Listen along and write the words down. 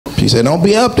She said, don't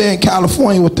be up there in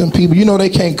California with them people. You know they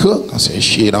can't cook. I said,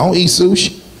 shit, I don't eat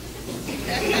sushi.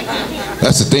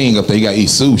 That's the thing up there, you gotta eat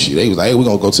sushi. They was like, hey, we're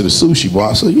gonna go to the sushi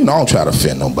bar. So, you know, I don't try to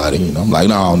offend nobody. You know, I'm like,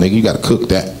 no, nigga, you gotta cook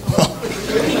that.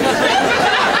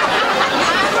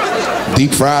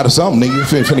 Deep fried or something, nigga. You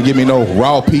finna give me no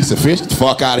raw piece of fish. Get the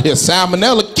fuck out of here.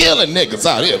 Salmonella killing niggas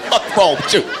out here. What's wrong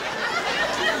with you?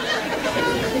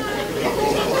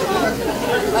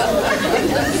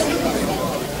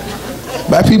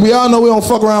 Black people, y'all know we don't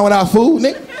fuck around with our food,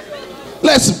 nigga.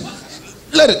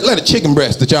 Let a chicken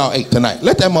breast that y'all ate tonight,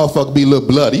 let that motherfucker be a little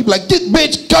bloody. You be like, this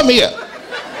bitch, come here.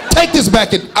 Take this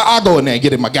back and I'll go in there and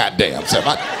get it my goddamn self.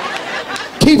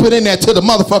 Keep it in there till the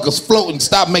motherfuckers float and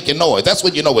stop making noise. That's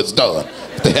when you know it's done.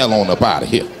 Get the hell on up out of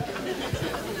here.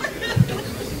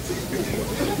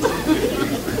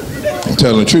 I'm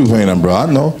telling the truth, ain't I, bro? I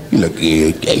know. You look,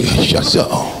 yeah, yes, sir.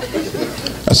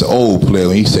 That's an old player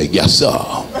when he say, yes, sir.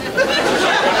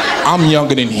 I'm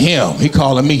younger than him. He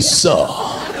calling me sir.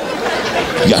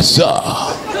 Yes, sir.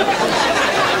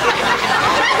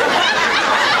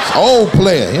 It's an old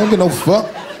player. He don't get no fuck.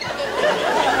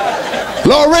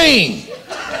 Lorraine,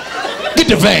 get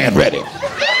the van ready.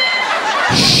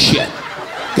 Shit.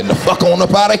 Getting the fuck on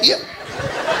up out of here.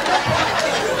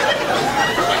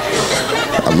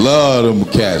 I love them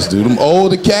cats, dude. Them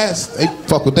older cats, they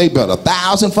fuck with they belt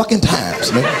 1,000 fucking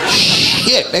times, man.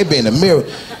 Shit, they be in the mirror.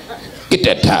 Get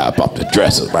that tie up off the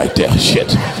dresser right there.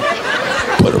 Shit.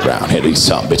 Put around here, these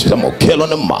son bitches. I'm gonna kill them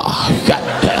tomorrow.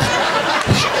 Goddamn.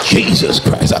 Jesus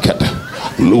Christ, I got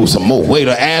to lose some more weight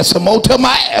or add some more to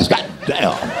my ass.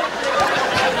 Goddamn.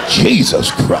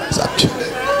 Jesus Christ.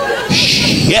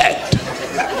 Shit.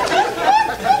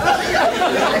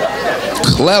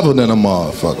 Clever than a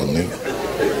motherfucker, nigga.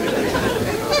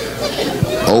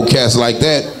 Old cats like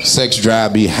that, sex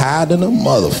drive be higher than a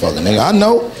motherfucker, nigga. I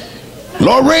know.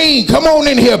 Lorraine, come on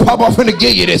in here. Pop off in the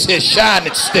give you this here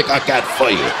shining stick I got for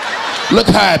you. Look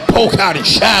how it poke out and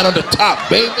shine on the top,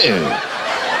 baby.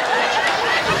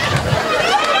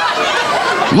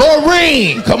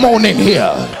 Lorraine, come on in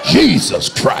here. Jesus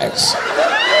Christ.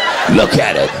 Look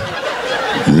at it.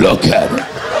 Look at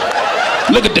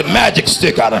it. Look at the magic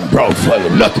stick I done brought for you.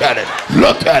 Look at it.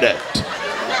 Look at it.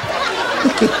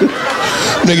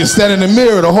 Nigga standing in the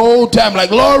mirror the whole time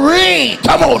like, Lorraine,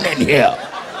 come on in here.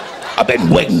 I've been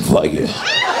waiting for you.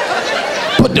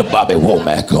 Put the Bobby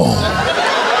Womack on.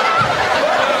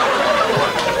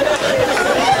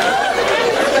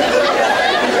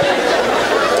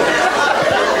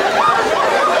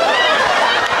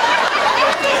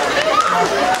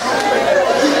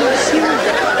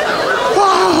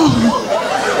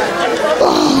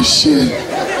 Oh shit.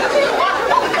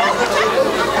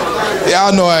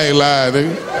 Y'all know I ain't lying,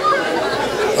 nigga.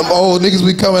 Them old niggas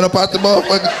be coming up out the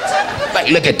motherfucker. Like,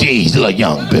 look at these little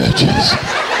young bitches.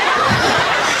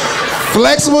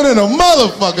 Flexible than a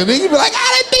motherfucker, nigga. You be like,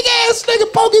 that big ass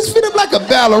nigga poke his feet up like a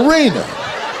ballerina.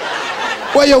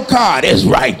 Where your card is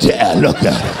right there, look at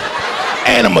it.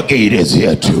 And I'm gonna give you this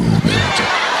here too,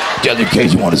 bitch. Just in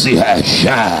case you wanna see how it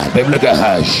shine. Baby, look at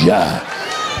how it shine.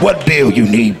 What bill you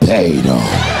need paid on?